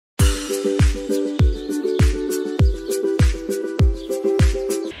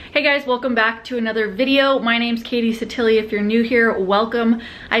Hey guys, welcome back to another video. My name's Katie Sottile. If you're new here, welcome.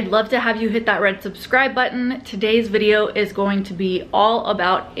 I'd love to have you hit that red subscribe button. Today's video is going to be all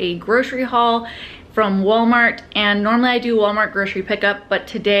about a grocery haul from Walmart, and normally I do Walmart grocery pickup, but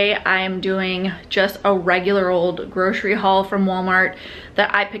today I am doing just a regular old grocery haul from Walmart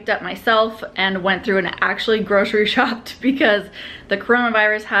that I picked up myself and went through and actually grocery shopped because the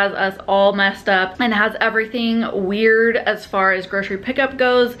coronavirus has us all messed up and has everything weird as far as grocery pickup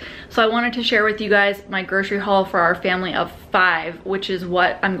goes. So I wanted to share with you guys my grocery haul for our family of 5, which is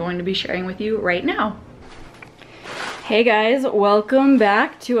what I'm going to be sharing with you right now. Hey guys, welcome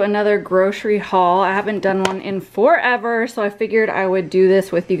back to another grocery haul. I haven't done one in forever, so I figured I would do this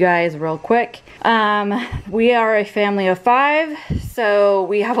with you guys real quick. We are a family of 5, so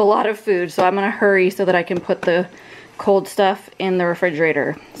we have a lot of food, so I'm gonna hurry so that I can put the cold stuff in the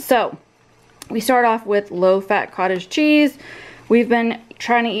refrigerator. So we start off with low-fat cottage cheese. We've been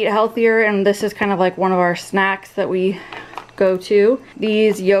trying to eat healthier, and this is kind of like one of our snacks that we go to.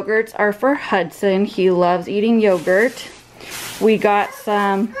 These yogurts are for Hudson. He loves eating yogurt. We got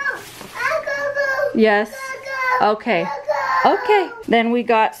some. Yes. Okay. Okay. Then we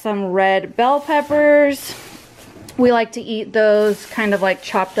got some red bell peppers. We like to eat those kind of like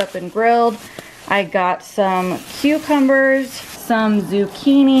chopped up and grilled. I got some cucumbers, some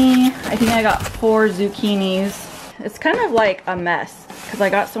zucchini. I think I got 4 zucchinis. It's kind of like a mess because I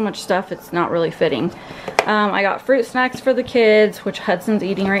got so much stuff it's not really fitting. I got fruit snacks for the kids, which Hudson's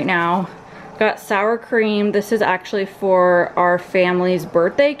eating right now. Got sour cream. This is actually for our family's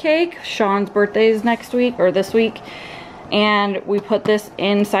birthday cake. Sean's birthday is next week or this week. And we put this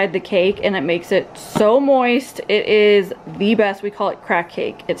inside the cake and it makes it so moist. It is the best. We call it crack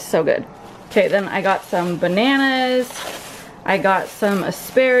cake. It's so good. Okay, then I got some bananas. I got some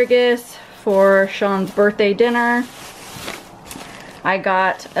asparagus for Sean's birthday dinner. I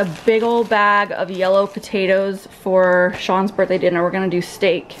got a big old bag of yellow potatoes for Sean's birthday dinner. We're gonna do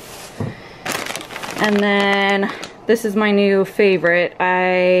steak. And then this is my new favorite.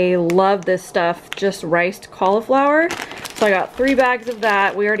 I love this stuff, just riced cauliflower. So I got 3 bags of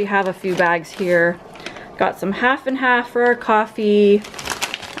that. We already have a few bags here. Got some half and half for our coffee.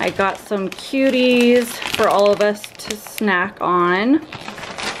 I got some cuties for all of us to snack on.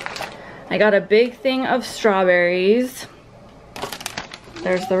 I got a big thing of strawberries.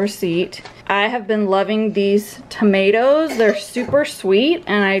 There's the receipt. I have been loving these tomatoes. They're super sweet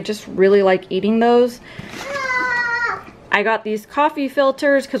and I just really like eating those. I got these coffee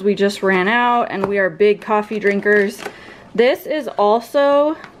filters because we just ran out and we are big coffee drinkers. This is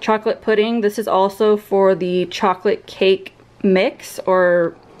also chocolate pudding. This is also for the chocolate cake mix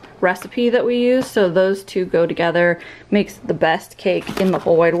or recipe that we use. So those two go together. Makes the best cake in the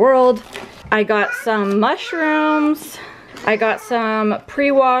whole wide world. I got some mushrooms. I got some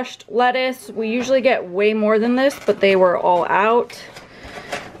pre-washed lettuce. We usually get way more than this, but they were all out.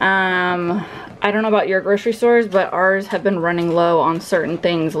 I don't know about your grocery stores, but ours have been running low on certain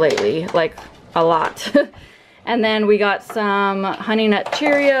things lately, like a lot. And then we got some Honey Nut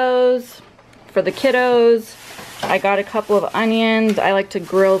Cheerios for the kiddos. I got a couple of onions. I like to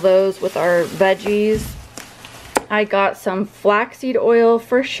grill those with our veggies. I got some flaxseed oil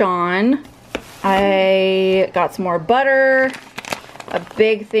for Sean. I got some more butter, a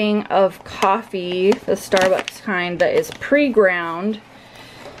big thing of coffee, the Starbucks kind that is pre-ground.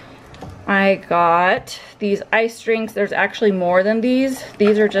 I got these ice drinks. There's actually more than these.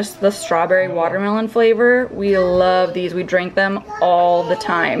 These are just the strawberry watermelon flavor. We love these. We drink them all the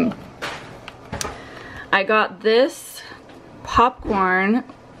time. I got this popcorn,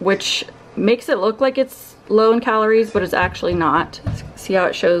 which makes it look like it's low in calories, but it's actually not. See how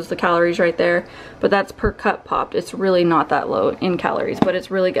it shows the calories right there? But that's per cup popped. It's really not that low in calories, but it's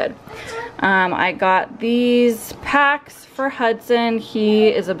really good. I got these packs for Hudson. He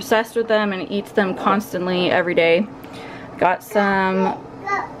is obsessed with them and eats them constantly every day. Got some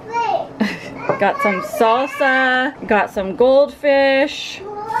salsa, got some goldfish,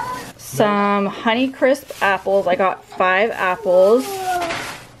 some Honeycrisp apples. I got 5 apples.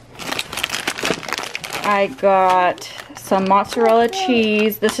 I got some mozzarella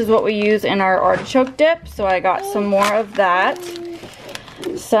cheese. This is what we use in our artichoke dip, so I got some more of that.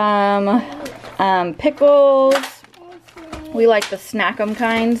 Some pickles. We like the snack-em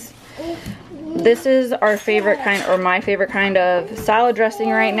kinds. This is our favorite kind, or my favorite kind of salad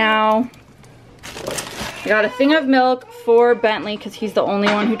dressing right now. I got a thing of milk for Bentley because he's the only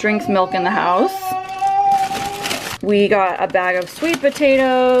one who drinks milk in the house. We got a bag of sweet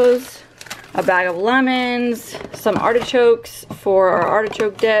potatoes, a bag of lemons, some artichokes for our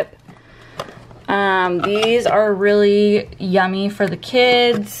artichoke dip, These are really yummy for the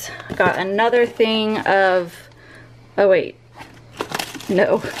kids. Got another thing of, oh wait,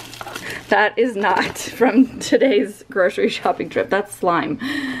 no, that is not from today's grocery shopping trip. That's slime.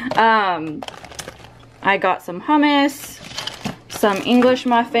 I got some hummus, some English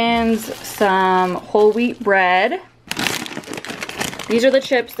muffins, some whole wheat bread. These are the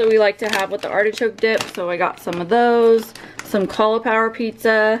chips that we like to have with the artichoke dip, so I got some of those. Some cauliflower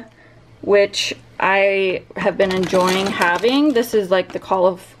pizza, which I have been enjoying having. This is like the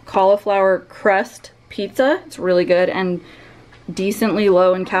cauliflower crust pizza. It's really good and decently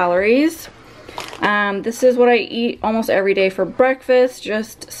low in calories. This is what I eat almost every day for breakfast,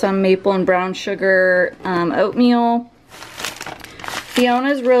 just some maple and brown sugar oatmeal.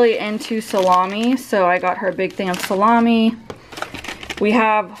 Fiona's really into salami, so I got her a big thing of salami. We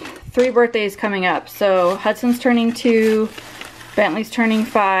have 3 birthdays coming up, so Hudson's turning 2, Bentley's turning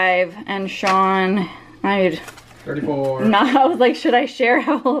 5, and Sean, 34. No, I was like, should I share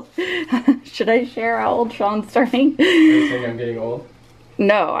how old, should I share how old Sean's turning? Are you saying I'm getting old?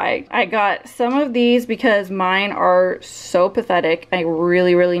 No, I got some of these because mine are so pathetic. I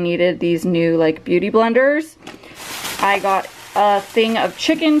really needed these new like beauty blenders. I got a thing of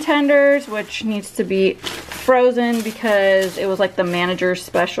chicken tenders, which needs to be frozen because it was like the manager's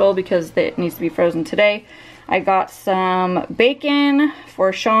special because it needs to be frozen today. I got some bacon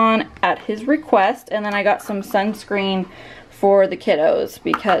for Sean at his request, and then I got some sunscreen for the kiddos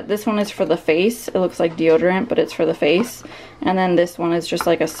because this one is for the face. It looks like deodorant, but it's for the face. And then this one is just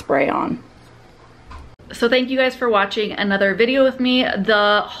like a spray on. So thank you guys for watching another video with me.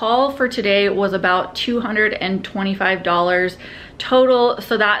 The haul for today was about $225 total.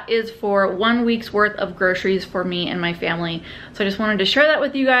 So that is for 1 week's worth of groceries for me and my family. So I just wanted to share that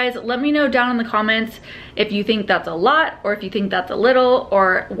with you guys. Let me know down in the comments if you think that's a lot or if you think that's a little,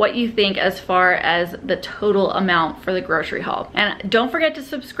 or what you think as far as the total amount for the grocery haul. And don't forget to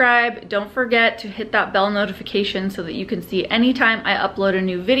subscribe. Don't forget to hit that bell notification so that you can see anytime I upload a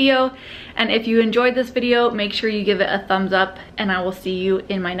new video. And if you enjoyed this video, make sure you give it a thumbs up, and I will see you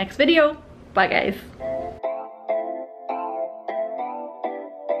in my next video. Bye guys.